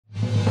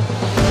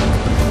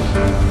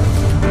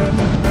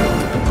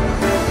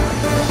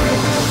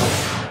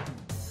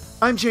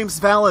I'm James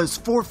Valles.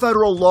 4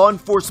 federal law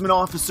enforcement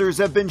officers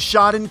have been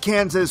shot in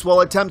Kansas while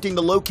attempting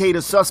to locate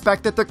a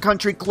suspect at the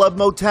Country Club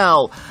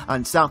Motel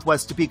on SW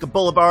Topeka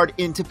Boulevard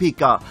in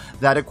Topeka.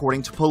 That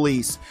according to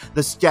police.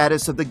 The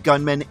status of the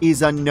gunman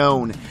is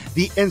unknown.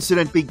 The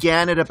incident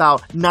began at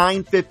about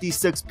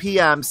 9:56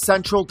 p.m.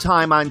 Central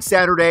Time on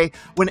Saturday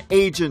when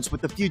agents with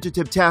the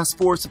Fugitive Task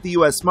Force of the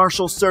U.S.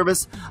 Marshals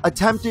Service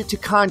attempted to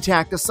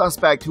contact a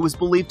suspect who was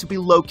believed to be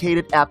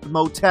located at the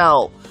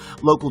motel.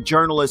 Local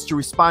journalists who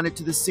responded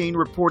to the scene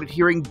reported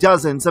hearing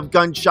dozens of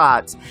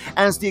gunshots.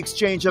 As the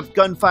exchange of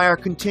gunfire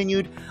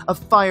continued, a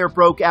fire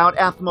broke out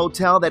at the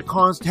motel that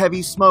caused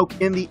heavy smoke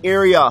in the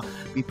area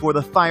before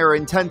the fire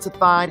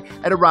intensified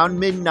at around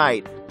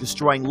midnight,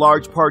 destroying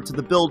large parts of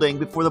the building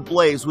before the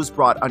blaze was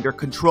brought under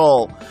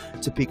control.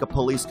 Topeka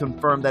police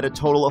confirmed that a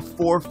total of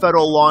 4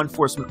 federal law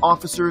enforcement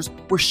officers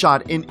were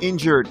shot and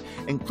injured,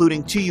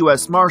 including 2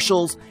 U.S.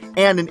 Marshals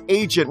and an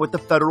agent with the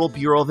Federal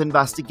Bureau of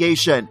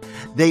Investigation.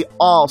 They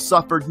all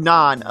suffered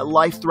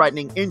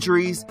non-life-threatening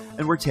injuries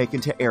and were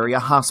taken to area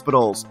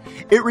hospitals.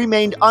 It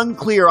remained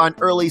unclear on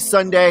early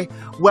Sunday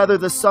whether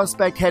the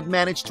suspect had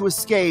managed to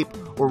escape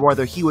or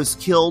whether he was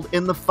killed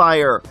in the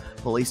fire.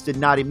 Police did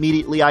not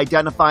immediately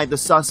identify the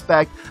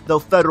suspect, though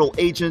federal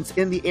agents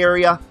in the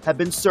area have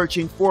been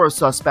searching for a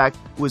suspect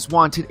who is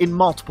wanted in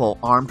multiple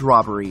armed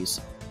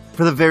robberies.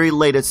 For the very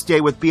latest,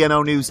 stay with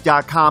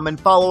BNOnews.com and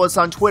follow us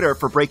on Twitter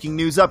for breaking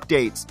news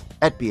updates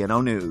at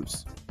BNO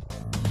News.